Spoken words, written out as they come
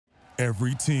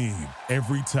Every team,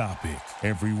 every topic,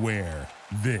 everywhere.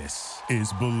 This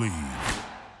is Believe.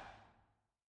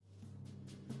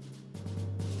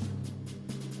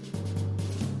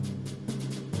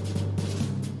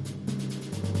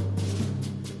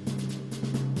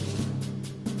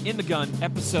 In the Gun,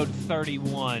 episode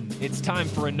 31. It's time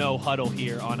for a no huddle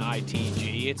here on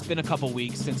ITG. It's been a couple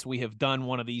weeks since we have done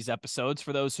one of these episodes.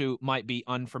 For those who might be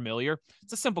unfamiliar,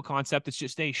 it's a simple concept. It's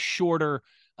just a shorter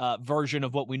version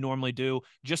of what we normally do.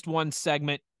 Just one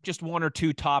segment, just one or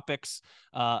two topics,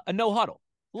 a no huddle.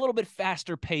 A little bit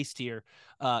faster paced here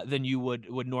than you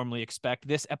would normally expect.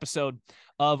 This episode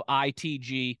of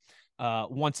ITG,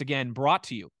 once again, brought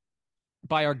to you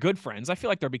by our good friends. I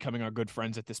feel like they're becoming our good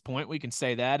friends at this point. We can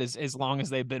say that as long as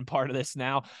they've been part of this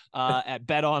now at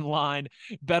Bet Online.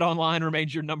 Bet Online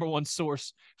remains your number one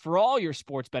source for all your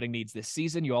sports betting needs this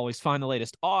season. You always find the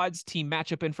latest odds, team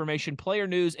matchup information, player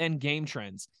news, and game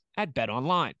trends at Bet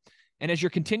Online. And as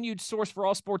your continued source for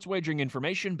all sports wagering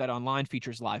information, Bet Online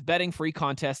features live betting, free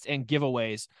contests, and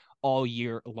giveaways all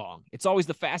year long. It's always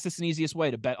the fastest and easiest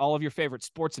way to bet all of your favorite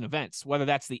sports and events, whether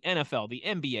that's the NFL, the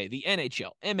NBA, the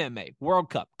NHL, MMA, World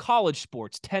Cup, college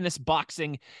sports, tennis,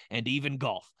 boxing, and even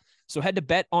golf. So head to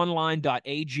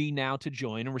betonline.ag now to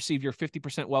join and receive your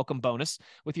 50% welcome bonus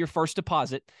with your first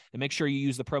deposit. And make sure you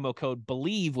use the promo code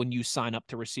BELIEVE when you sign up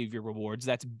to receive your rewards.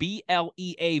 That's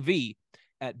BLEAV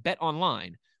at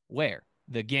BetOnline, where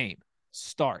the game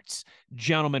starts.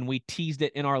 Gentlemen, we teased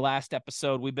it in our last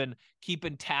episode. We've been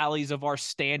keeping tallies of our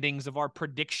standings, of our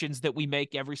predictions that we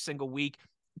make every single week.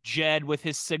 Jed with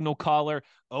his signal caller,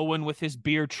 Owen with his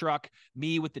beer truck,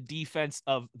 me with the defense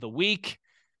of the week.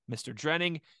 Mr.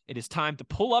 Drenning, it is time to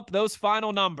pull up those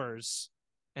final numbers.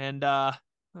 And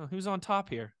who's on top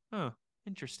here? Oh,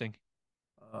 interesting.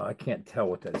 I can't tell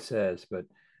what that says, but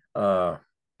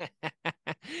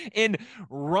in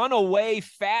runaway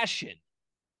fashion.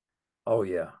 Oh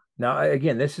yeah. Now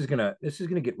again, this is gonna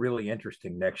get really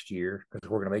interesting next year because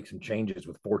we're gonna make some changes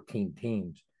with 14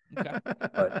 teams. Okay.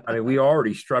 But I mean, we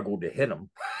already struggled to hit them,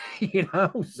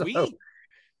 So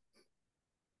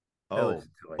wow!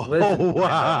 Listen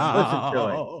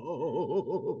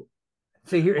to him.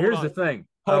 See, here's the thing.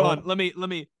 Hold on.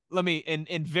 Let me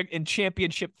in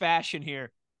championship fashion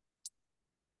here.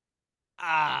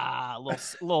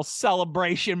 Little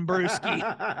celebration,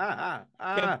 Brewski.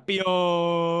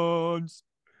 Champions.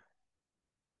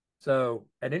 So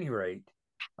at any rate,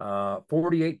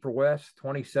 48 for Wes,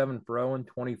 27 for Owen,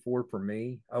 24 for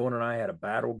me. Owen and I had a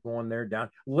battle going there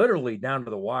literally down to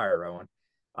the wire, Owen.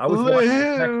 I was watching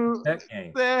the Texas Tech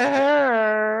game.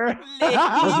 Hey,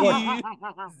 you want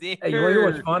to hear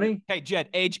what's funny? Hey, Jed,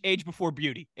 age before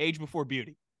beauty. Age before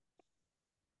beauty.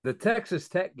 The Texas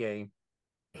Tech game,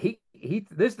 we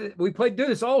do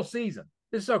this all season.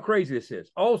 This is how crazy this is.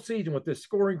 All season with this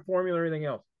scoring formula and everything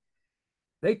else.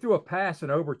 They threw a pass in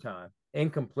overtime,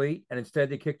 incomplete, and instead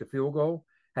they kicked a field goal.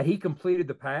 Had he completed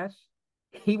the pass,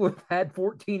 he would have had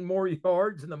 14 more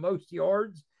yards and the most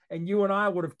yards, and you and I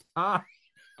would have tied.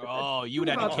 Oh, you would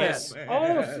have had to kiss.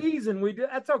 All season we did.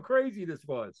 That's how crazy this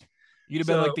was. You'd have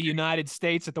been like the United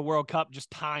States at the World Cup,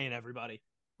 just tying everybody.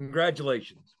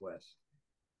 Congratulations, Wes.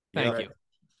 Thank you.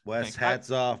 Wes, hats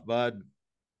off, bud.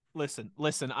 Listen,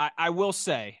 I will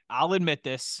say, I'll admit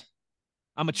this.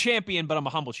 I'm a champion, but I'm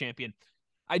a humble champion.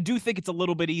 I do think it's a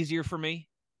little bit easier for me.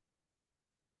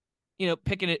 You know,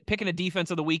 picking a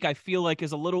defense of the week, I feel like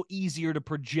is a little easier to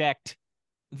project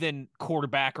than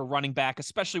quarterback or running back,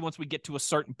 especially once we get to a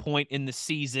certain point in the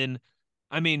season.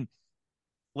 I mean,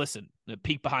 listen, the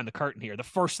peek behind the curtain here. The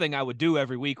first thing I would do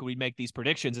every week when we make these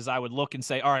predictions is I would look and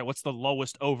say, all right, what's the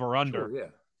lowest over-under? Sure, yeah.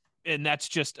 And that's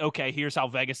just, okay, here's how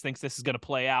Vegas thinks this is going to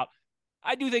play out.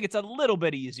 I do think it's a little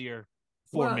bit easier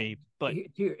for me. But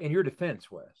in your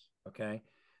defense, Wes, okay,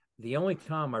 the only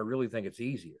time I really think it's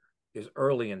easier is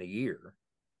early in the year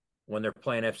when they're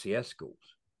playing FCS schools.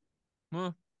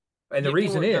 Well, and the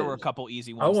reason is there were a couple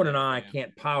easy ones. Owen and I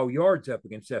can't pile yards up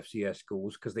against FCS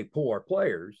schools because they pull our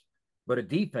players, but a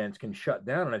defense can shut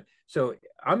down on it. So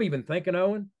I'm even thinking,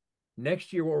 Owen,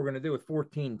 next year what we're going to do with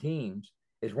 14 teams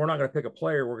is we're not going to pick a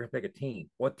player, we're going to pick a team.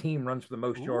 What team runs for the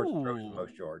most yards, throws the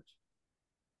most yards?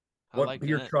 What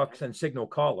beer trucks and signal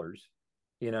callers,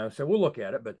 so we'll look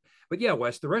at it. But yeah,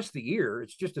 Wes, the rest of the year,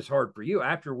 it's just as hard for you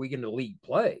after we get into league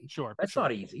play. Sure. That's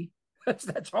not easy.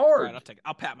 That's hard. All right, I'll take it.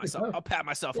 I'll pat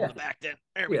myself on the back then.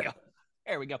 There we go.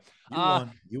 There we go.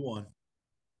 You won.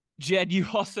 Jed, you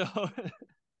also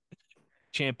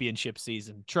championship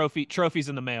season. Trophies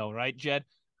in the mail, right, Jed?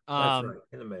 That's right,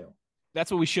 in the mail. That's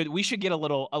what we should. We should get a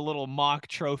little mock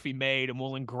trophy made, and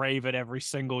we'll engrave it every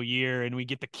single year, and we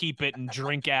get to keep it and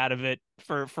drink out of it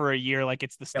for a year, like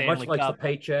it's the Yeah, much Stanley like the Cup.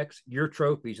 paychecks, your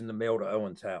trophy's in the mail to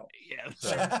Owen's house. Yeah,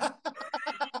 So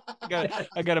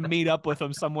I got to meet up with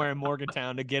him somewhere in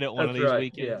Morgantown to get it one of that's these right.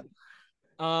 weekends. Yeah.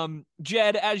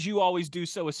 Jed, as you always do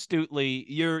so astutely,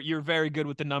 you're very good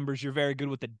with the numbers. You're very good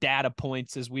with the data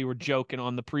points, as we were joking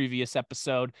on the previous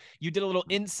episode. You did a little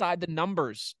inside the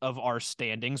numbers of our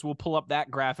standings. We'll pull up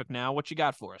that graphic now. What you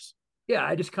got for us? Yeah,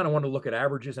 I just kind of want to look at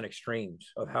averages and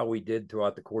extremes of how we did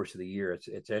throughout the course of the year.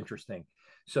 It's interesting.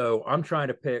 So I'm trying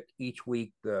to pick each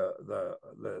week the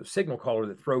signal caller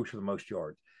that throws for the most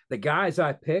yards. The guys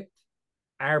I picked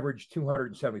averaged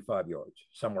 275 yards.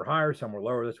 Some were higher, some were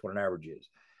lower. That's what an average is.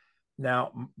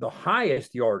 Now, the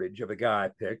highest yardage of a guy I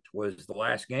picked was the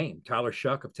last game. Tyler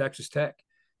Shuck of Texas Tech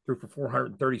threw for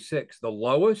 436. The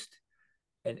lowest,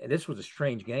 and this was a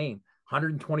strange game,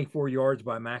 124 yards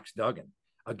by Max Duggan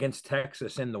against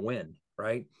Texas in the wind,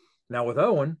 right? Now with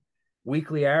Owen,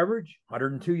 weekly average,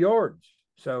 102 yards.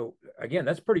 So again,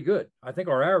 that's pretty good. I think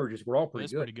our averages were all pretty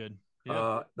That's good. pretty good.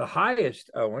 Yeah. The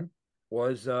highest, Owen,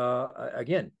 was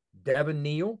again Devin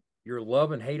Neal. Your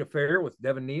love and hate affair with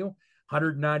Devin Neal,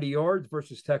 190 yards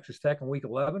versus Texas Tech in Week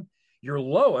 11. Your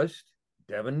lowest,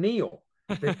 Devin Neal,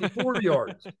 54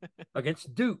 yards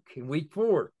against Duke in Week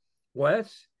 4.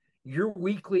 Wes, your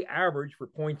weekly average for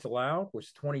points allowed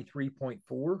was 23.4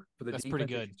 for the That's defense pretty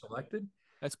good. that you selected.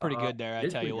 That's pretty good there. I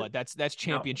tell you what, good. that's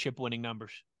championship winning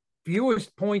numbers.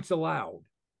 Fewest points allowed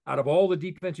out of all the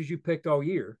defenses you picked all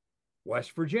year,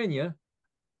 West Virginia.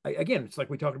 Again, it's like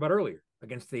we talked about earlier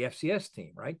against the FCS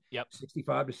team, right? Yep.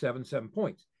 65 to 7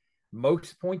 points.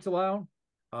 Most points allowed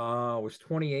was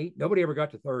 28. Nobody ever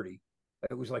got to 30.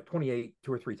 It was like 28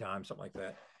 2 or 3 times, something like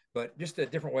that. But just a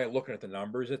different way of looking at the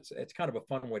numbers. It's kind of a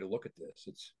fun way to look at this.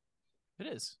 It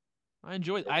is. I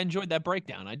enjoyed that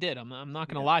breakdown. I did. I'm not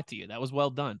going to lie to you. That was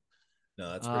well done.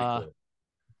 No, that's pretty cool.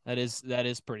 That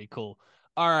is pretty cool.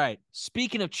 All right.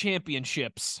 Speaking of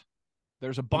championships,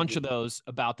 there's a bunch of those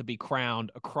about to be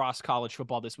crowned across college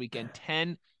football this weekend.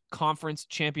 10 conference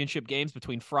championship games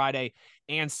between Friday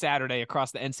and Saturday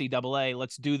across the NCAA.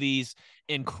 Let's do these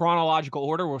in chronological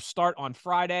order. We'll start on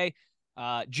Friday.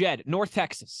 Jed, North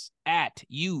Texas at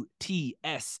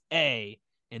UTSA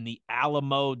in the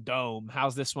Alamo Dome.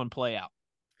 How's this one play out?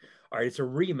 All right, it's a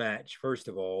rematch, first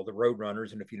of all, the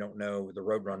Roadrunners. And if you don't know, the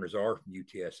Roadrunners are from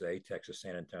UTSA, Texas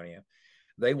San Antonio.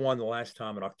 They won the last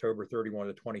time in October 31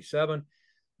 to 27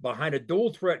 behind a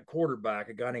dual threat quarterback,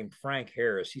 a guy named Frank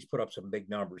Harris. He's put up some big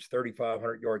numbers,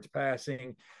 3,500 yards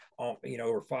passing,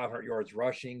 over 500 yards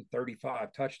rushing,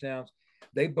 35 touchdowns.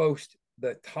 They boast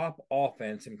the top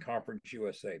offense in Conference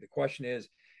USA. The question is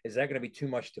that going to be too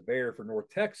much to bear for North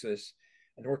Texas,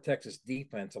 a North Texas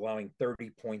defense allowing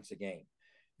 30 points a game?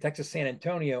 Texas San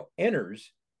Antonio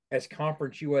enters as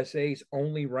Conference USA's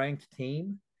only ranked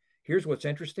team. Here's what's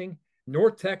interesting.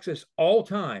 North Texas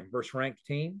all-time versus ranked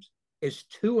teams is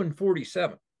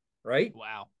 2-47, right?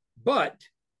 Wow. But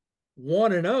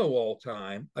 1-0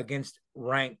 all-time against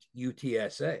ranked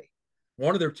UTSA.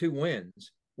 One of their 2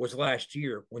 wins was last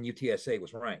year when UTSA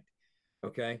was ranked,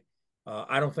 okay?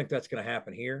 I don't think that's going to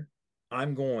happen here.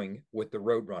 I'm going with the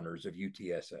Roadrunners of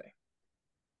UTSA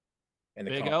and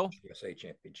the Conference USA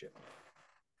Championship.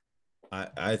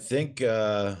 I think,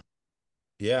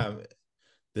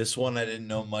 this one I didn't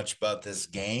know much about this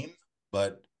game,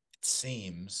 but it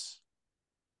seems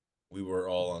we were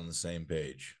all on the same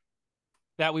page.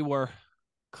 That we were.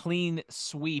 Clean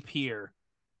sweep here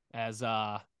as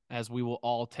we will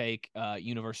all take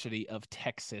University of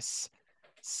Texas.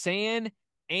 San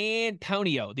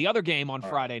Antonio, the other game on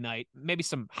Friday night, maybe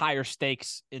some higher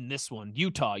stakes in this one.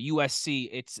 Utah, USC.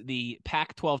 It's the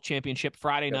Pac-12 championship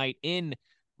Friday night in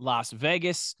Las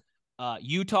Vegas.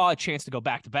 Utah, a chance to go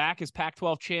back-to-back as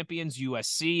Pac-12 champions.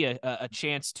 USC, a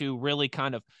chance to really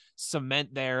kind of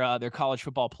cement their college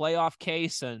football playoff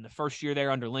case. And the first year there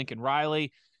under Lincoln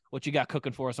Riley. What you got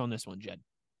cooking for us on this one, Jed?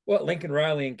 Well, Lincoln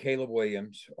Riley and Caleb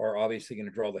Williams are obviously going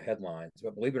to draw the headlines.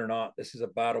 But believe it or not, this is a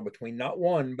battle between not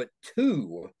one, but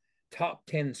 2 top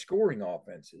 10 scoring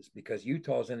offenses, because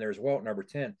Utah's in there as well at number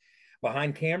 10.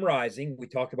 Behind Cam Rising, we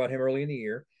talked about him early in the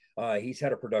year. He's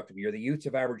had a productive year. The Utes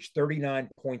have averaged 39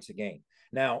 points a game.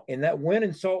 Now, in that win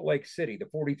in Salt Lake City, the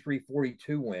 43-42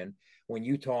 win, when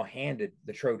Utah handed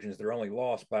the Trojans their only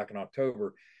loss back in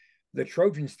October, the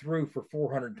Trojans threw for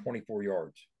 424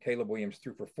 yards. Caleb Williams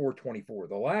threw for 424.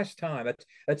 The last time,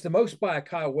 that's the most by a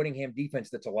Kyle Whittingham defense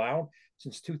that's allowed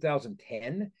since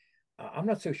 2010. I'm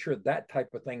not so sure that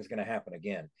type of thing is going to happen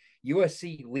again.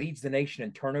 USC leads the nation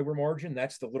in turnover margin.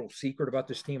 That's the little secret about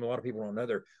this team. A lot of people don't know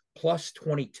they're plus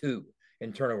 22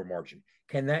 in turnover margin.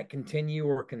 Can that continue,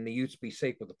 or can the Utes be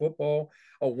safe with the football?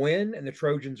 A win, and the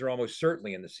Trojans are almost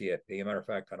certainly in the CFP. As a matter of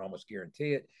fact, I'd almost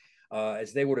guarantee it,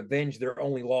 as they would avenge their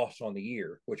only loss on the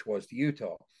year, which was to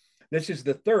Utah. This is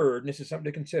the third, and this is something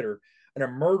to consider, in a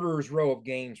murderer's row of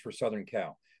games for Southern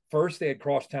Cal. First, they had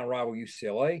crosstown rival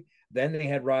UCLA. Then they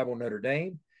had rival Notre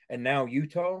Dame. And now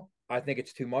Utah. I think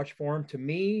it's too much for them. To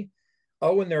me,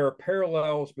 and there are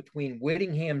parallels between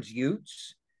Whittingham's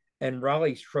Utes and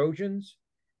Raleigh's Trojans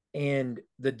and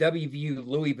the WVU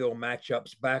Louisville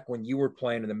matchups back when you were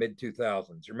playing in the mid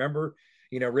 2000s. Remember,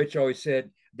 Rich always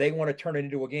said they want to turn it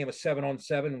into a game of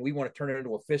 7-on-7. We want to turn it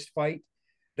into a fist fight.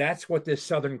 That's what this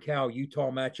Southern Cal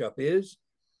Utah matchup is.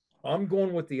 I'm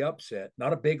going with the upset,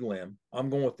 not a big limb. I'm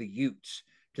going with the Utes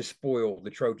to spoil the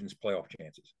Trojans' playoff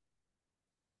chances.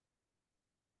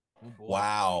 Oh,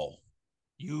 wow.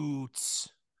 Utes.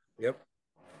 Yep.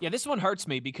 Yeah, this one hurts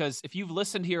me because if you've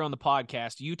listened here on the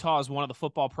podcast, Utah is one of the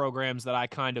football programs that I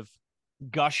kind of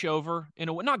gush over.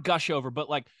 Not gush over,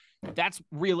 but like that's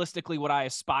realistically what I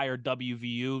aspire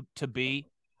WVU to be.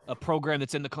 A program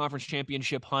that's in the conference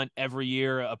championship hunt every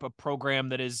year, a program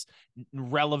that is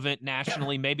relevant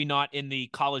nationally, maybe not in the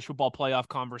college football playoff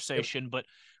conversation, but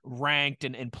ranked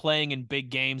and playing in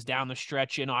big games down the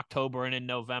stretch in October and in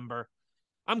November.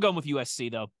 I'm going with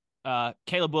USC, though.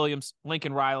 Caleb Williams,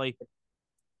 Lincoln Riley.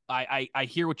 I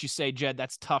hear what you say, Jed.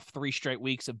 That's tough 3 straight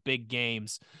weeks of big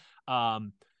games.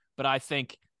 But I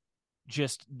think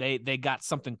just they got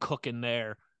something cooking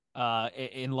there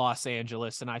in Los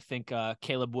Angeles, and I think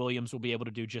Caleb Williams will be able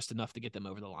to do just enough to get them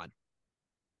over the line.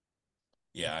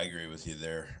 Yeah, I agree with you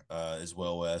there as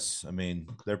well, Wes. I mean,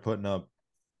 they're putting up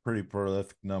pretty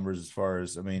prolific numbers as far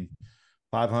as,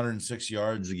 506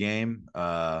 yards a game.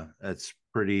 That's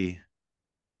pretty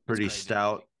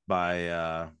stout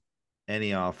by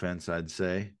any offense, I'd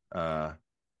say.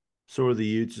 So are the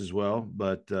Utes as well,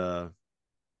 but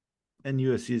and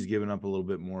USC is giving up a little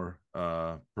bit more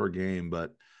per game,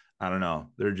 but I don't know.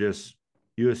 They're just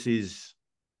USC's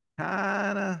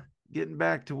kind of getting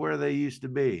back to where they used to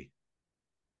be.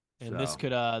 And this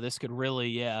could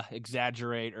really,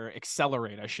 exaggerate or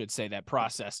accelerate, I should say, that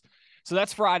process. So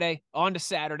that's Friday. On to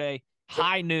Saturday,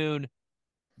 high noon,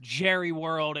 Jerry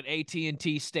World at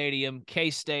AT&T Stadium,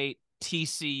 K-State,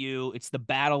 TCU. It's the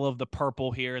battle of the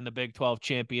purple here in the Big 12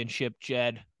 championship.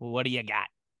 Jed, what do you got?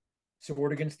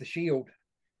 Sword against the shield.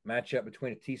 Matchup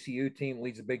between a TCU team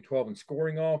leads the Big 12 in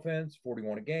scoring offense,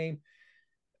 41 a game.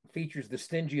 Features the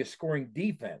stingiest scoring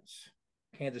defense.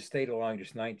 Kansas State allowing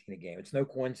just 19 a game. It's no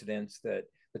coincidence that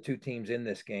the two teams in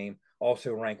this game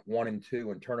also rank 1 and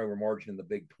 2 in turnover margin in the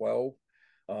Big 12,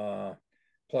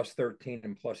 plus 13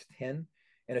 and plus 10.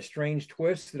 And a strange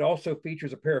twist, it also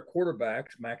features a pair of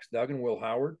quarterbacks, Max Duggan and Will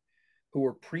Howard, who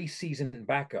are preseason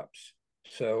backups.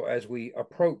 So as we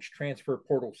approach transfer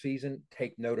portal season,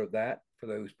 take note of that for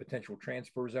those potential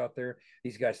transfers out there.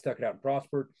 These guys stuck it out and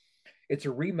prospered. It's a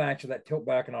rematch of that tilt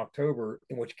back in October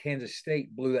in which Kansas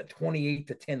State blew that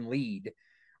 28-10 lead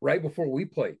right before we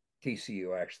played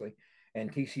TCU, actually.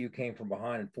 And TCU came from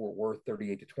behind in Fort Worth,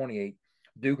 38-28.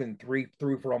 Dugan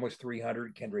threw for almost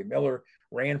 300. Kendre Miller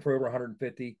ran for over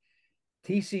 150.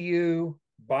 TCU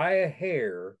by a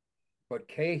hair, but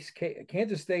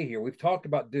Kansas State here, we've talked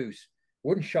about Deuce.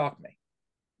 Wouldn't shock me,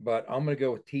 but I'm going to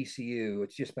go with TCU.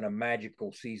 It's just been a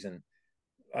magical season.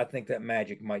 I think that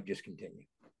magic might just continue.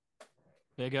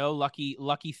 There you go. Lucky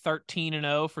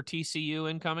 13-0 for TCU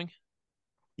incoming.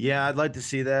 Yeah, I'd like to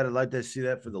see that. I'd like to see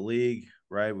that for the league,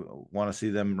 right? We want to see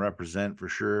them represent for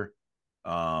sure.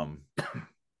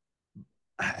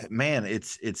 Man,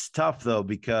 it's tough though,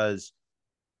 because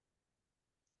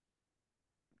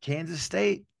Kansas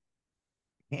State.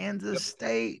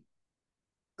 They've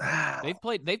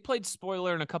played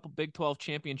spoiler in a couple Big 12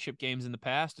 championship games in the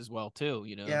past as well too,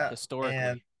 historically.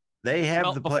 And they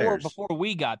have the players before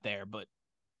we got there, but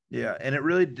yeah, and it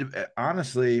really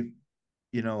honestly,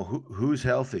 who's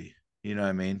healthy? You know what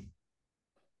I mean?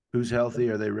 Who's healthy?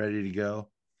 Are they ready to go?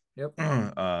 Yep.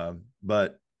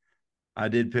 But I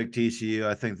did pick TCU.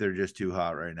 I think they're just too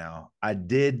hot right now. I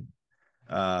did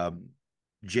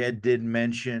Jed did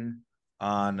mention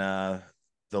on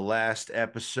the last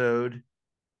episode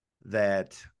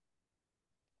that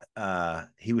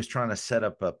he was trying to set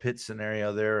up a pit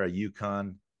scenario there, a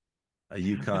UConn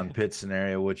pit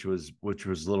scenario, which was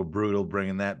a little brutal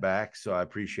bringing that back. So I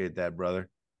appreciate that, brother.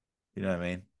 You know what I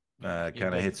mean?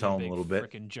 Kind of hits home a little bit.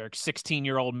 Freaking jerk.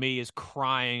 16-year-old me is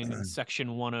crying in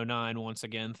section 109 once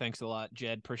again. Thanks a lot,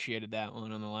 Jed. Appreciated that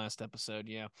one on the last episode.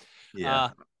 Yeah.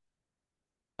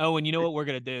 And you know what we're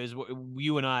gonna do is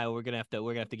you and I we're gonna have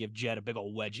to give Jed a big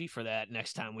old wedgie for that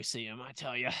next time we see him. I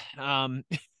tell you.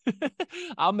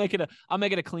 I'll make it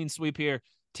a clean sweep here.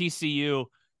 TCU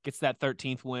gets that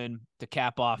 13th win to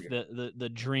cap off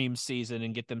the dream season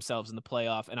and get themselves in the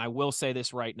playoff. And I will say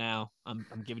this right now. I'm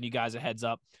giving you guys a heads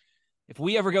up. If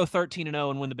we ever go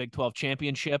 13-0 and win the Big 12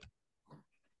 championship,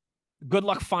 good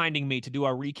luck finding me to do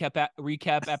our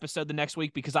recap episode the next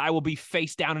week, because I will be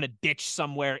face down in a ditch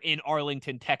somewhere in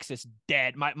Arlington, Texas,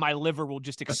 dead. My liver will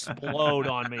just explode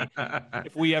on me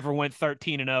if we ever went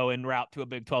 13-0 en route to a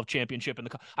Big 12 championship.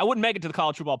 I wouldn't make it to the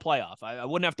college football playoff. I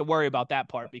wouldn't have to worry about that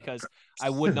part because I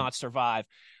would not survive.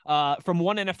 From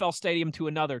one NFL stadium to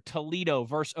another, Toledo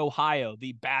versus Ohio,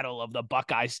 the battle of the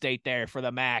Buckeye State there for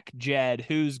the MAC. Jed,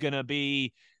 who's going to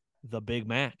be the Big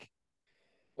Mac?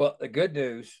 Well, the good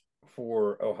news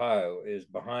for Ohio is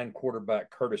behind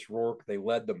quarterback Curtis Rourke. They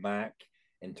led the MAC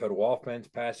in total offense,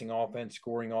 passing offense,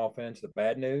 scoring offense. The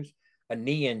bad news, a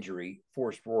knee injury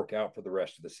forced Rourke out for the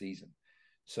rest of the season.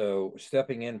 So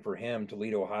stepping in for him to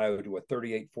lead Ohio to a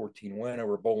 38-14 win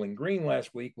over Bowling Green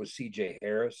last week was C.J.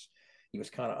 Harris. He was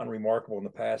kind of unremarkable in the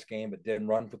pass game, but didn't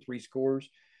run for 3 scores.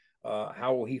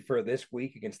 How will he fare this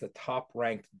week against the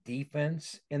top-ranked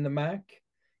defense in the MAC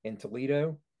in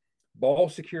Toledo? Ball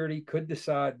security could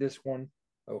decide this one.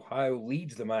 Ohio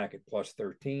leads the MAC at plus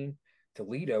 13.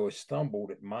 Toledo has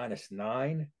stumbled at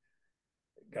 -9.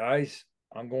 Guys,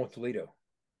 I'm going with Toledo.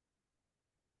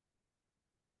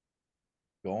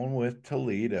 Going with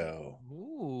Toledo.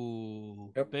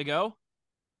 Ooh. Yep. Big O?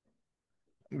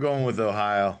 I'm going with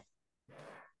Ohio.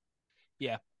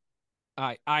 Yeah.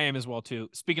 I am as well, too.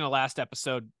 Speaking of last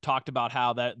episode, talked about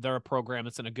how that they're a program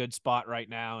that's in a good spot right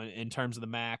now in terms of the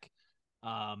MAC.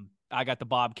 I got the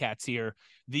Bobcats here.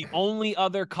 The only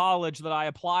other college that I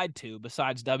applied to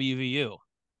besides WVU,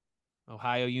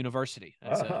 Ohio University.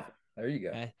 There you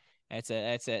go.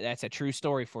 That's a true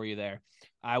story for you there.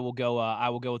 I will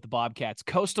go with the Bobcats.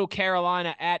 Coastal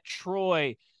Carolina at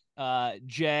Troy.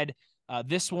 Jed,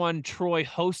 this one, Troy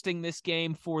hosting this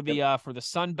game for the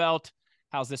Sun Belt.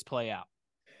 How's this play out?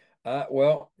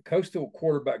 Well, Coastal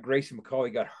quarterback Grayson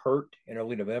McCauley got hurt in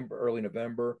early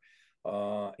November.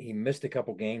 He missed a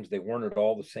couple games. They weren't at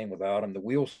all the same without him. The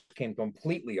wheels came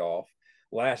completely off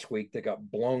last week. They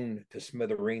got blown to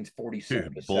smithereens,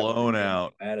 47 to 7. Blown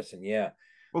out. Madison, yeah.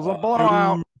 It was a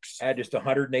blowout. Had just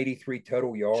 183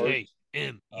 total yards.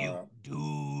 JMU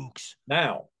Dukes.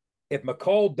 Now, if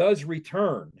McCall does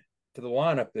return to the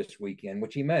lineup this weekend,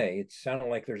 which he may, it sounded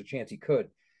like there's a chance he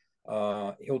could,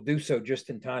 he'll do so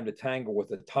just in time to tangle with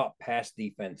the top pass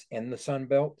defense in the Sun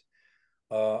Belt.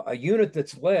 A unit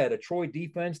that's led, a Troy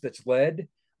defense that's led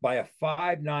by a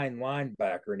 5'9"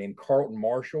 linebacker named Carlton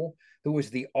Marshall, who was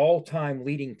the all-time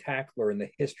leading tackler in the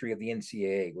history of the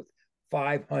NCAA with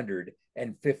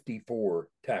 554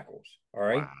 tackles. All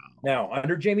right. Wow. Now,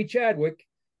 under Jamie Chadwick,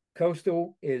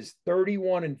 Coastal is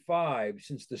 31-5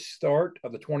 since the start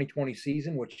of the 2020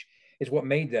 season, which is what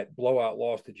made that blowout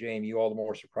loss to JMU all the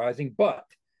more surprising. But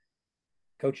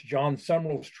Coach John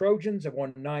Summerall's Trojans have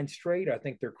won 9 straight. I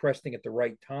think they're cresting at the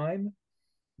right time.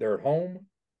 They're at home.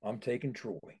 I'm taking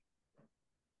Troy.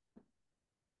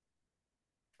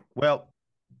 Well,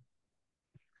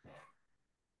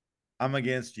 I'm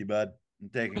against you, bud. I'm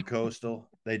taking Coastal.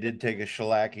 They did take a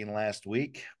shellacking last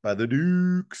week by the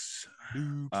Dukes.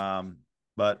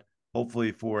 But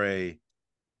hopefully for a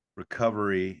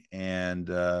recovery and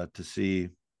to see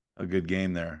a good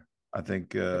game there. I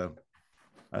think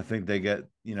they get,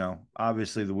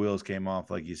 obviously the wheels came off,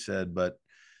 like you said, but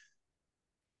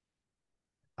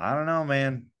I don't know,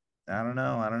 man. I don't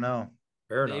know.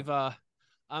 Fair enough.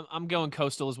 I'm going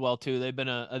Coastal as well too. They've been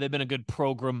a good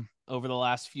program over the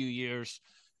last few years.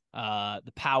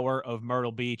 The power of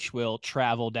Myrtle Beach will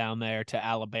travel down there to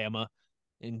Alabama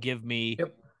and give me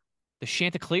the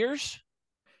Chanticleers.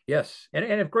 Yes, and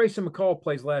if Grayson McCall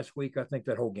plays last week, I think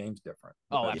that whole game's different.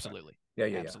 Oh, absolutely. Yeah.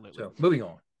 Absolutely. So moving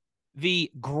on.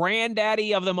 The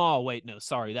granddaddy of them all. Wait, no,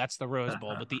 sorry, that's the Rose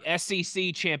Bowl. But the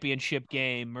SEC championship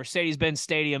game, Mercedes-Benz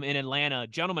Stadium in Atlanta.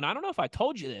 Gentlemen, I don't know if I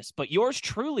told you this, but yours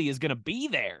truly is going to be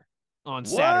there on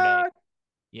Saturday.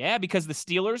 Yeah, because the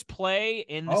Steelers play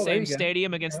in the same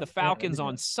stadium against the Falcons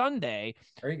on Sunday.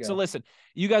 There you go. So listen,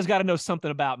 you guys got to know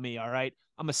something about me, all right?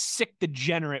 I'm a sick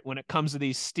degenerate when it comes to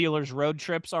these Steelers road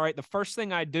trips, all right? The first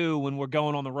thing I do when we're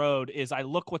going on the road is I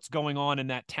look what's going on in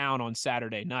that town on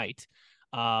Saturday night.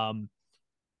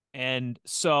 And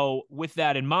so with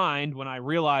that in mind, when I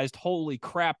realized, holy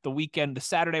crap, the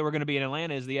Saturday we're going to be in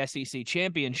Atlanta is the SEC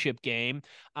championship game,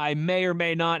 I may or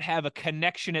may not have a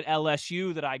connection at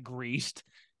LSU that I greased.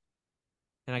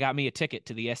 And I got me a ticket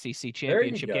to the SEC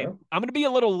championship game. I'm going to be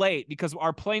a little late because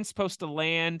our plane's supposed to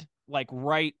land like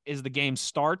right as the game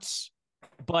starts.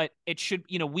 but it should,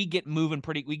 we get moving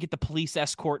we get the police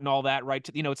escort and all that, right?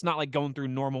 It's not like going through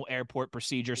normal airport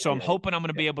procedure. So I'm hoping I'm going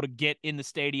to be able to get in the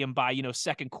stadium by,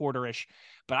 second quarter-ish,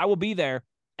 but I will be there.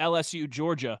 LSU,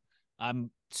 Georgia.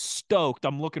 I'm stoked.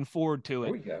 I'm looking forward to it.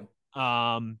 There we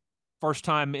go. First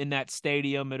time in that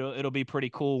stadium. It'll be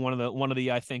pretty cool. One of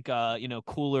the I think,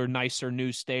 cooler, nicer new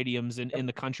stadiums in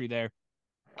the country there.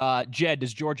 Jed,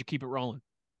 does Georgia keep it rolling?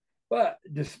 But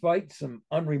despite some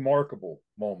unremarkable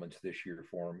moments this year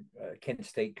for them, Kent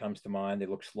State comes to mind. They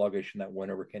look sluggish in that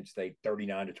win over Kent State,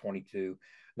 39-22.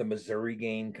 The Missouri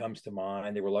game comes to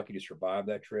mind. They were lucky to survive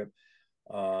that trip.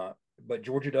 But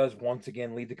Georgia does once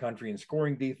again lead the country in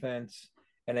scoring defense,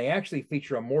 and they actually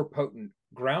feature a more potent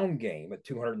ground game at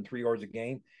 203 yards a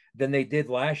game than they did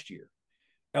last year.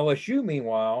 LSU,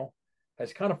 meanwhile,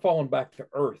 has kind of fallen back to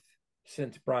earth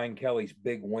since Brian Kelly's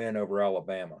big win over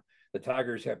Alabama. The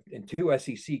Tigers have, in 2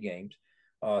 SEC games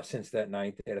since that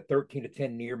night, they had a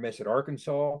 13-10 near miss at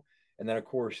Arkansas. And then, of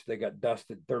course, they got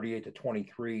dusted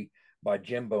 38-23 by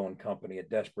Jimbo and company, a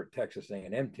desperate Texas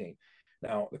A&M team.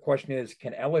 Now, the question is,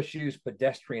 can LSU's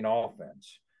pedestrian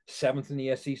offense, 7th in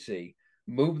the SEC,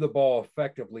 move the ball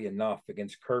effectively enough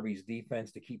against Kirby's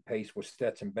defense to keep pace with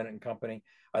Stetson Bennett and company?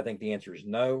 I think the answer is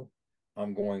no.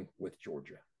 I'm going with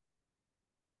Georgia.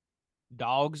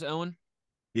 Dogs, Owen?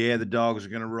 Yeah, the Dogs are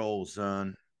gonna roll,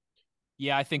 son.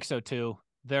 Yeah, I think so too.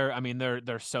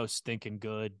 They're so stinking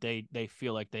good. They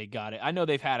feel like they got it. I know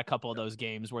they've had a couple of those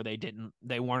games where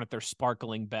they weren't at their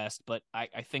sparkling best, but I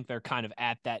think they're kind of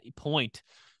at that point.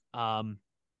 They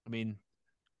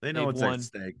know what's at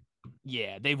stake.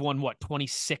 Yeah, they've won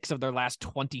 26 of their last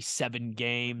 27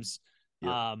 games.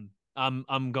 Yep.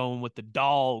 I'm going with the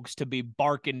Dogs to be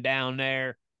barking down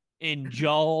there in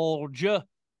Georgia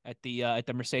at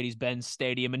the Mercedes-Benz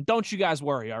Stadium. And don't you guys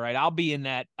worry, all right? I'll be in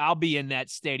that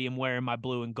stadium wearing my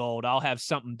blue and gold. I'll have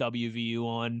something WVU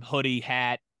on, hoodie,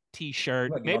 hat,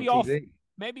 t-shirt, maybe all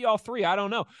three. I don't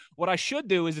know. What I should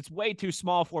do is, it's way too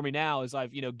small for me now, as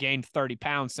I've, gained 30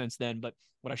 pounds since then, but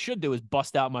what I should do is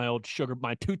bust out my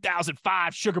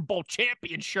 2005 Sugar Bowl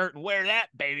champion shirt and wear that,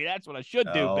 baby. That's what I should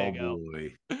do, Big O.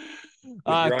 Boy. With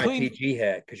your ITG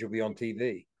hat, because you'll be on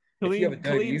TV. If you have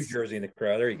a WU jersey in the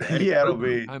crowd, there you go. Yeah, it'll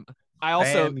be. I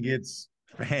also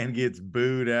fan gets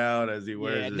booed out as he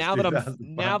wears. Yeah,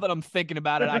 now that I'm thinking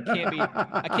about it, I can't be.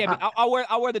 I'll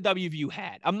wear the WVU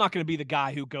hat. I'm not going to be the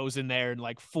guy who goes in there in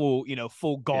like full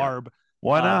garb. Yeah.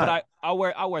 Why not? But I'll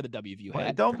wear the WVU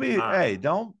hat. Don't be.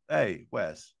 Hey,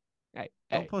 Wes.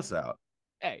 Don't puss out.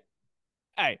 Hey.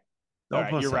 Don't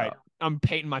puss you're out. right. I'm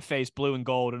painting my face blue and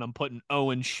gold, and I'm putting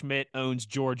Owen Schmidt owns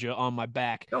Georgia on my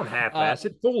back. Don't half-ass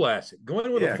it, full-ass it. Go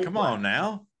in with a full come on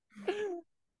now.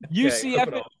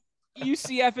 UCF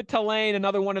at Tulane,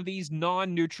 another one of these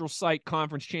non-neutral site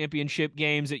conference championship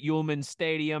games at Ullman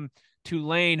Stadium.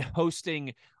 Tulane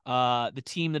hosting the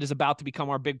team that is about to become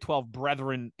our Big 12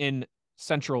 brethren in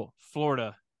Central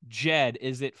Florida. Jed,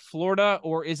 is it Florida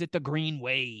or is it the Green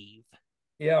Wave?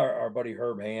 Yeah, our buddy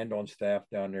Herb Hand on staff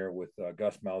down there with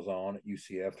Gus Malzahn at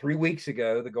UCF. 3 weeks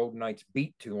ago, the Golden Knights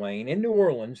beat Tulane in New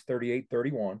Orleans,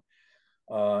 38-31.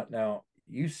 Now,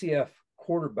 UCF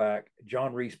quarterback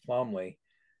John Reese Plumlee,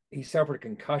 he suffered a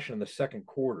concussion in the second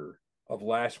quarter of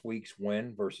last week's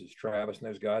win versus Travis and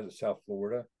those guys at South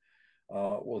Florida.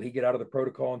 Will he get out of the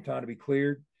protocol in time to be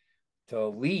cleared to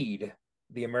lead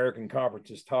the American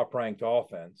Conference's top-ranked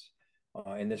offense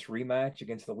in this rematch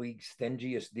against the league's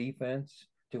stingiest defense?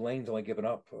 Tulane's only given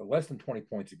up less than 20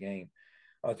 points a game.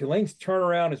 Tulane's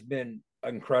turnaround has been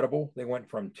incredible. They went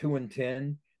from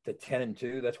 2-10 to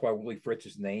 10-2. That's why Willie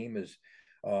Fritz's name is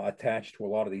attached to a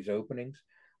lot of these openings.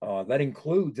 That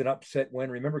includes an upset win.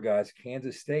 Remember, guys,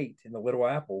 Kansas State in the Little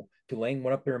Apple. Tulane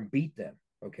went up there and beat them.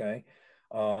 Okay,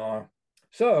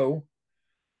 so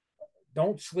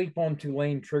don't sleep on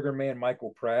Tulane trigger man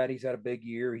Michael Pratt. He's had a big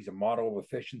year. He's a model of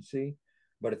efficiency.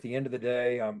 But at the end of the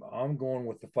day, I'm going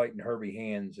with the fighting Herbie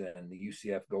Hands and the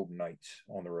UCF Golden Knights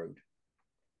on the road.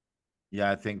 Yeah,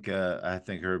 I think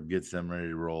Herb gets them ready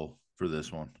to roll for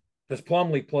this one. Does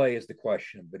Plumlee play is the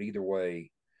question, but either way,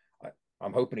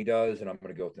 I'm hoping he does, and I'm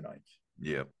going to go with the Knights.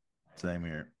 Yep, same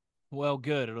here. Well,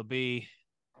 good. It'll be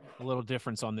a little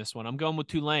difference on this one. I'm going with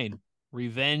Tulane.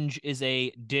 Revenge is a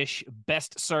dish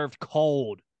best served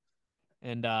cold.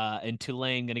 And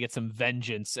Tulane going to get some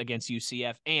vengeance against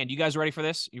UCF. And you guys ready for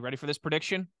this? You ready for this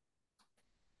prediction?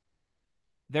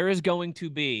 There is going to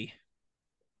be,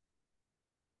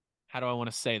 how do I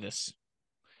want to say this?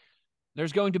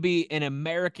 There's going to be an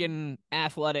American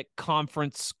Athletic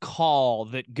Conference call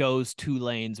that goes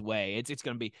Tulane's way. It's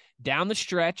going to be down the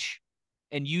stretch.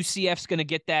 and UCF's going to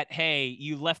get that, hey,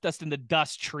 you left us in the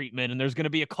dust treatment, and there's going to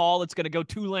be a call that's going to go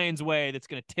Tulane's way that's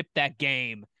going to tip that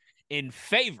game in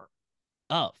favor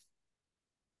of.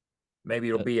 Maybe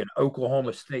it'll be an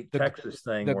Oklahoma State, Texas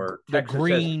thing where Texas has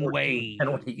 14 Wave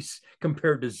penalties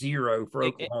compared to 0 for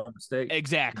Oklahoma State.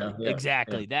 Exactly.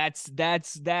 Exactly. Yeah.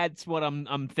 That's what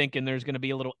I'm thinking. There's going to be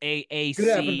a little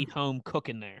AAC home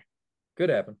cooking there. Could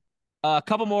happen. A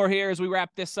couple more here as we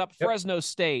wrap this up. Yep. Fresno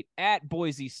State at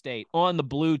Boise State on the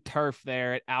blue turf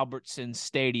there at Albertson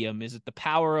Stadium. Is it the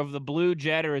power of the blue,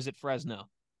 Jet, or is it Fresno?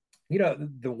 You know,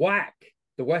 the WAC,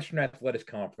 the Western Athletic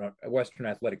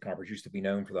Conference used to be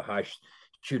known for the high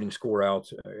shooting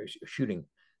scoreouts,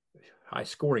 high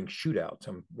scoring shootouts.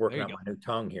 I'm working on my new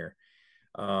tongue here.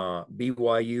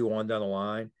 BYU on down the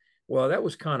line. Well, that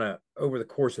was kind of over the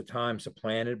course of time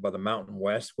supplanted by the Mountain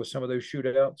West with some of those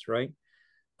shootouts, right?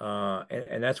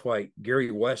 And that's why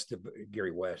Gary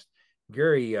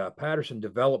Patterson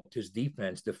developed his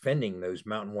defense defending those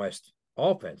Mountain West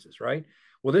offenses, right?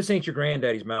 Well, this ain't your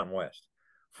granddaddy's Mountain West.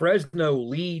 Fresno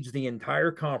leads the entire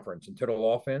conference in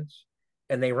total offense,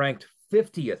 and they ranked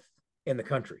 50th in the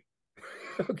country.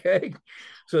 Okay.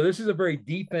 So this is a very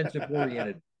defensive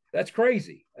oriented, that's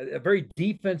crazy. A very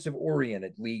defensive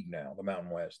oriented league now, the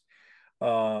Mountain West.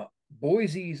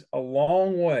 Boise's a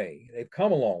long way. They've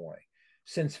come a long way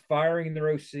since firing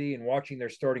their OC and watching their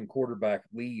starting quarterback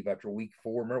leave after week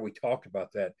 4. Remember, we talked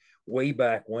about that way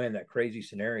back when, that crazy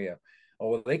scenario. Oh,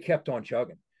 well, they kept on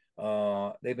chugging.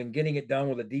 They've been getting it done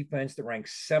with a defense that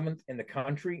ranks 7th in the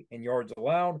country in yards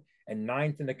allowed and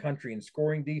 9th in the country in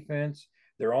scoring defense.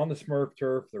 They're on the Smurf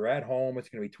turf. They're at home. It's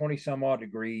going to be 20 some odd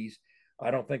degrees.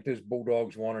 I don't think those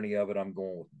Bulldogs want any of it. I'm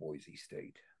going with Boise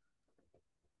State.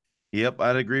 Yep,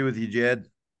 I'd agree with you, Jed.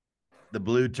 The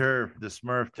blue turf, the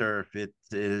Smurf turf, it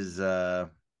is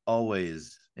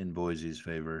always in Boise's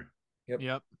favor.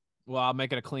 Yep. Well, I'll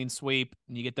make it a clean sweep.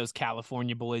 And you get those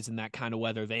California boys in that kind of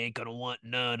weather. They ain't going to want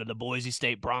none of the Boise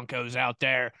State Broncos out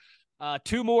there.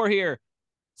 2 more here.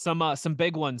 Some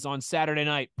big ones on Saturday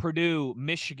night. Purdue,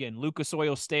 Michigan, Lucas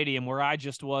Oil Stadium, where I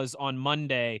just was on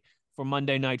Monday for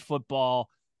Monday Night Football.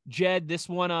 Jed, this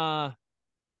one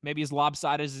maybe as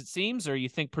lopsided as it seems, or you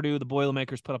think Purdue, the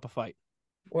Boilermakers, put up a fight?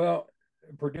 Well,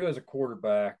 Purdue as a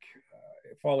quarterback,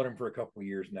 followed him for a couple of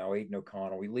years now, Aiden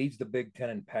O'Connell. He leads the Big Ten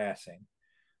in passing.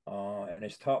 And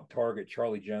his top target,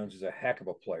 Charlie Jones, is a heck of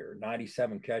a player.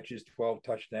 97 catches, 12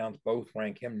 touchdowns, both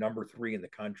rank him number 3 in the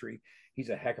country. He's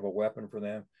a heck of a weapon for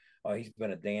them. He's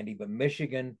been a dandy. But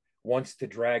Michigan wants to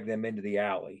drag them into the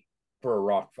alley for a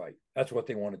rock fight. That's what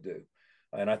they want to do.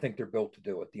 And I think they're built to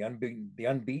do it. The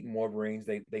unbeaten Wolverines,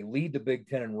 they lead the Big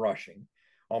Ten in rushing,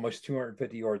 almost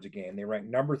 250 yards a game. They rank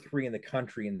number 3 in the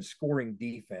country in the scoring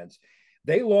defense.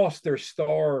 They lost their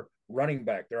star running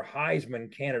back, their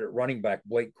Heisman candidate running back,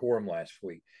 Blake Corum, last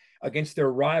week against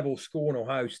their rival school in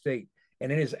Ohio State.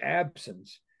 And in his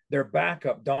absence, their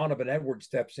backup, Donovan Edwards,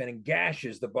 steps in and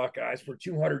gashes the Buckeyes for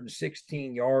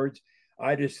 216 yards.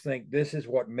 I just think this is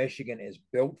what Michigan is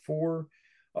built for.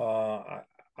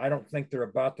 I don't think they're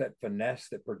about that finesse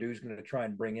that Purdue's going to try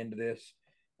and bring into this.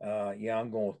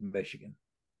 I'm going with Michigan.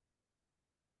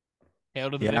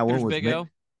 Hail to the victors, Big O.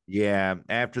 Yeah,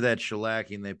 after that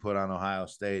shellacking they put on Ohio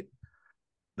State,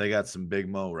 they got some big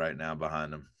mo right now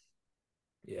behind them.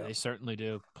 Yeah, they certainly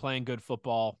do. Playing good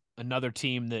football. Another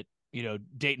team that,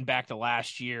 dating back to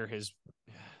last year has,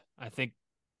 I think,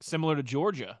 similar to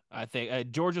Georgia. I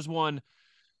think Georgia's won,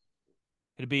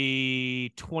 it'd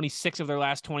be 26 of their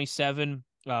last 27.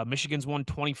 Michigan's won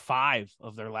 25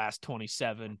 of their last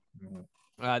 27.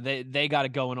 They got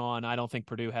it going on. I don't think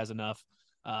Purdue has enough.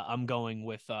 I'm going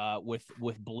with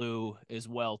blue as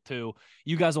well too.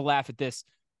 You guys will laugh at this.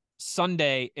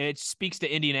 Sunday, it speaks to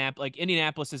Indianapolis. Like,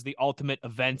 Indianapolis is the ultimate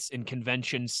events and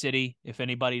convention city. If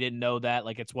anybody didn't know that,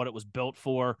 like, it's what it was built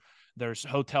for. There's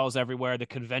hotels everywhere. The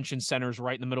convention center is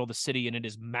right in the middle of the city, and it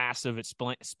is massive. It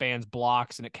spans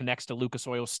blocks, and it connects to Lucas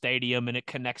Oil Stadium, and it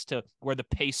connects to where the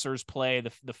Pacers play,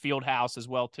 the field house as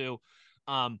well too.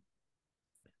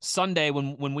 Sunday,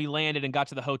 when we landed and got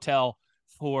to the hotel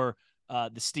for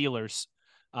the Steelers,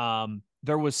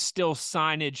 there was still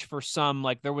signage for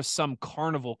there was some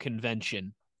carnival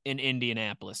convention in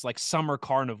Indianapolis, like summer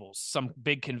carnivals, some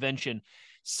big convention,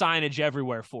 signage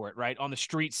everywhere for it, right? On the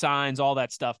street signs, all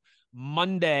that stuff.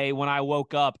 Monday, when I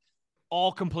woke up,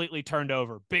 all completely turned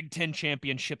over. Big Ten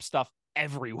championship stuff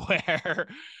everywhere.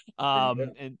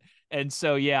 And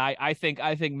so, yeah, I think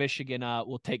Michigan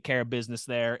will take care of business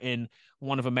there in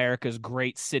one of America's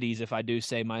great cities, if I do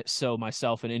say so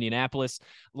myself, in Indianapolis.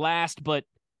 Last, but,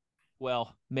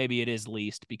 well, maybe it is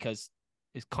least because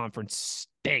his conference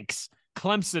stinks.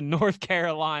 Clemson, North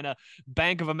Carolina,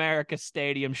 Bank of America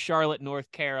Stadium, Charlotte,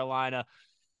 North Carolina.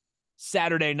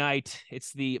 Saturday night,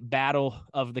 it's the Battle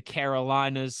of the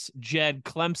Carolinas. Jed,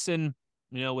 Clemson,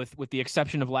 with the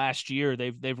exception of last year,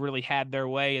 they've really had their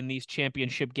way in these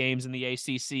championship games in the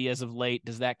ACC as of late.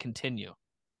 Does that continue?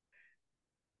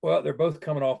 Well, they're both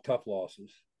coming off tough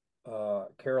losses.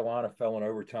 Carolina fell in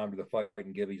overtime to the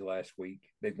Fighting Gibbies last week.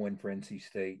 Big win for NC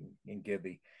State and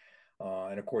Gibby.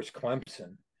 And of course,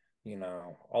 Clemson,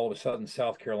 all of a sudden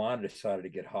South Carolina decided to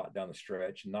get hot down the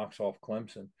stretch and knocks off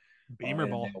Clemson. Beamer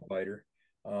Bowl. Nail biter.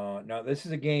 Now, this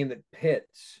is a game that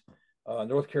pits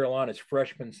North Carolina's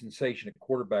freshman sensation at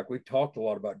quarterback. We've talked a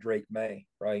lot about Drake May,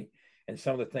 right? And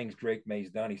some of the things Drake May's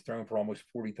done. He's thrown for almost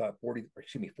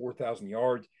 4,000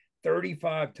 yards,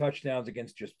 35 touchdowns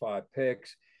against just 5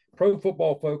 picks. Pro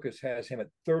Football Focus has him at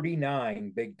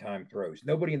 39 big-time throws.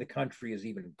 Nobody in the country is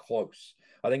even close.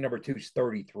 I think number 2 is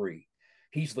 33.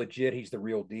 He's legit. He's the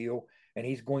real deal. And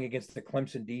he's going against the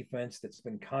Clemson defense that's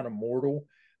been kind of mortal.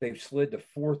 They've slid to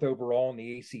 4th overall in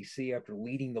the ACC after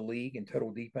leading the league in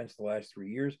total defense the last 3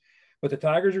 years. But the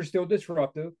Tigers are still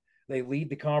disruptive. They lead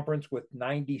the conference with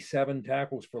 97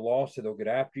 tackles for loss, so they'll get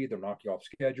after you. They'll knock you off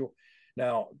schedule.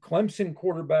 Now, Clemson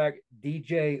quarterback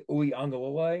DJ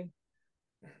Uiagalelei,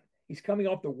 he's coming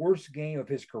off the worst game of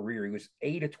his career. He was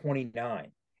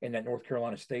 8-29 in that North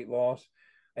Carolina State loss.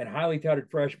 And highly touted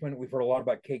freshman, we've heard a lot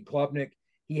about Cade Klubnik.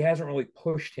 He hasn't really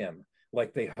pushed him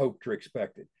like they hoped or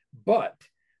expected. But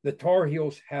the Tar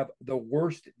Heels have the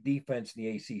worst defense in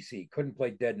the ACC. Couldn't play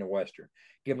dead in the Western.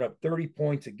 Giving up 30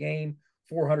 points a game,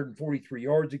 443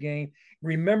 yards a game.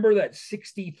 Remember that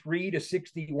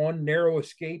 63-61 narrow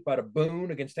escape out of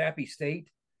Boone against Appy State?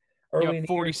 Early in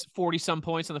the 40 some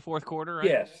points in the fourth quarter, right?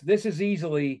 Yes. This is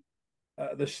easily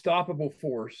the stoppable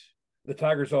force, the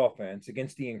Tigers offense,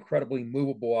 against the incredibly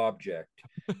movable object,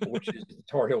 which is the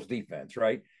Tar Heels defense,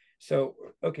 right? So,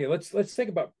 okay, let's think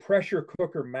about pressure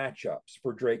cooker matchups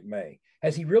for Drake May.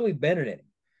 Has he really been in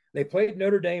any? They played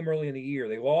Notre Dame early in the year.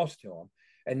 They lost to him.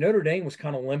 And Notre Dame was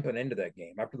kind of limping into that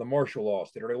game after the Marshall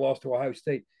lost it, or they lost to Ohio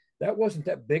State. That wasn't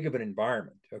that big of an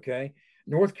environment, okay?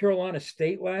 North Carolina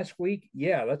State last week,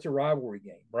 yeah, that's a rivalry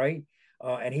game, right?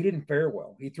 And he didn't fare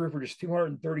well. He threw for just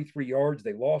 233 yards.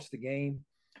 They lost the game.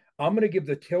 I'm going to give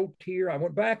the tilt here. I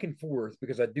went back and forth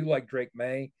because I do like Drake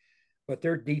May, but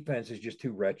their defense is just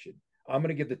too wretched. I'm going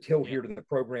to give the tilt here to the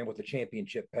program with the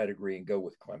championship pedigree and go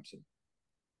with Clemson.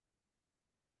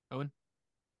 Owen?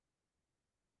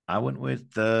 I went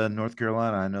with North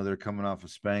Carolina. I know they're coming off a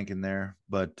spanking there,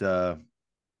 but I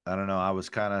don't know. I was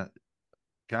kind of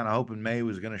hoping May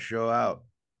was going to show out.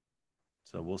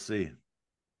 So we'll see.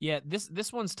 Yeah,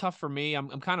 this one's tough for me.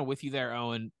 I'm kind of with you there,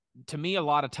 Owen. To me, a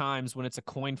lot of times when it's a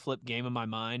coin flip game in my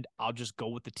mind, I'll just go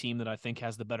with the team that I think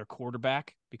has the better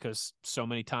quarterback, because so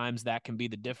many times that can be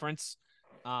the difference.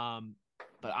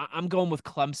 But I'm going with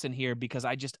Clemson here because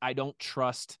I don't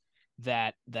trust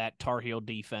that Tar Heel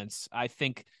defense. I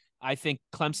think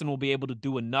Clemson will be able to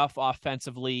do enough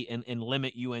offensively and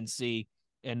limit UNC,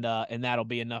 and that'll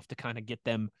be enough to kind of get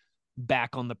them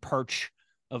back on the perch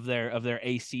of their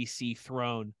ACC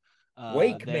throne.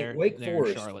 Wake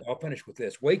Forest. I'll finish with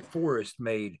this. Wake Forest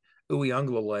made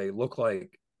Uiagalelei look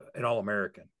like an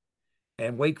All-American,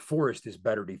 and Wake Forest is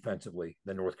better defensively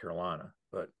than North Carolina.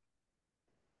 But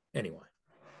anyway,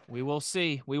 we will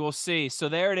see. We will see. So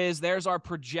there it is. There's our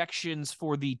projections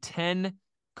for the 10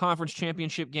 conference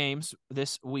championship games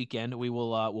this weekend. We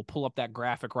will we'll pull up that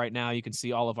graphic right now. You can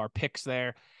see all of our picks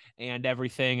there and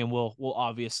everything, and we'll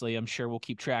obviously, I'm sure we'll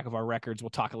keep track of our records. We'll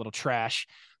talk a little trash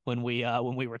when we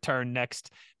return next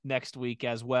week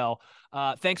as well.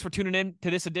 Thanks for tuning in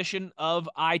to this edition of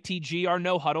ITG, our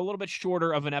No Huddle. A little bit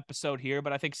shorter of an episode here,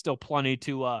 but I think still plenty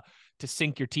to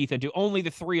sink your teeth into. Only the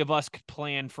three of us could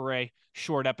plan for a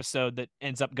short episode that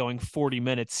ends up going 40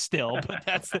 minutes still, but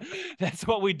that's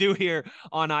what we do here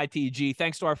on ITG.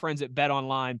 Thanks to our friends at Bet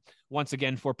Online once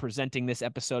again for presenting this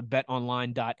episode.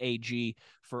 BetOnline.ag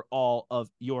for all of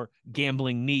your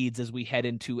gambling needs as we head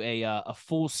into a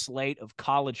full slate of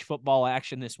college football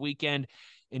action this weekend.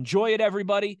 Enjoy it,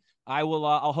 everybody.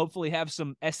 I'll hopefully have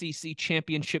some SEC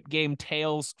championship game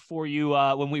tales for you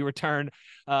when we return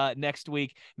next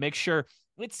week. Make sure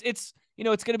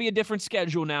it's going to be a different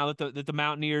schedule now that the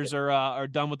Mountaineers are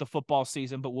done with the football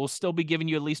season, but we'll still be giving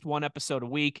you at least one episode a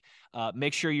week.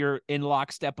 Make sure you're in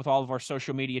lockstep with all of our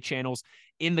social media channels.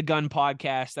 In the Gun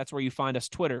Podcast, that's where you find us: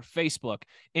 Twitter, Facebook,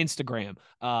 Instagram,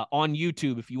 on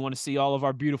YouTube, if you want to see all of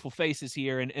our beautiful faces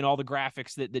here and all the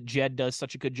graphics that Jed does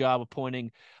such a good job of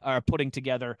putting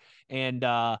together. And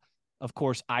of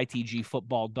course,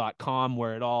 itgfootball.com,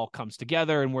 where it all comes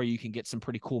together and where you can get some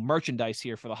pretty cool merchandise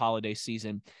here for the holiday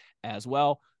season as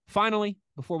well. Finally,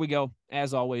 before we go,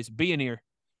 as always, be an ear,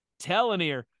 tell an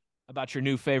ear about your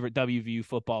new favorite WVU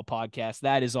football podcast.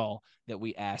 That is all that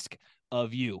we ask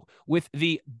of you. With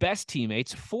the best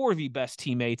teammates, for the best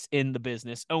teammates in the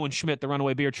business, Owen Schmidt, the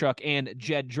runaway beer truck, and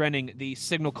Jed Drenning, the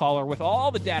signal caller with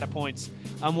all the data points,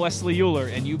 I'm Wesley Euler,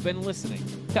 and you've been listening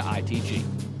to ITG.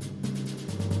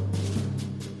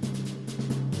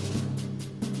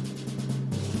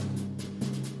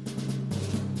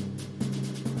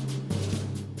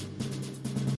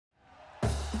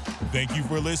 Thank you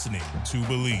for listening to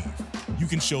Believe. You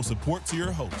can show support to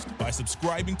your host by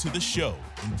subscribing to the show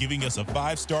and giving us a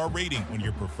 5-star rating on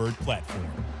your preferred platform.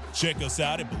 Check us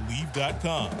out at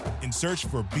Believe.com and search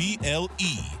for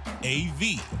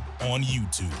BLEAV on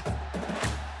YouTube.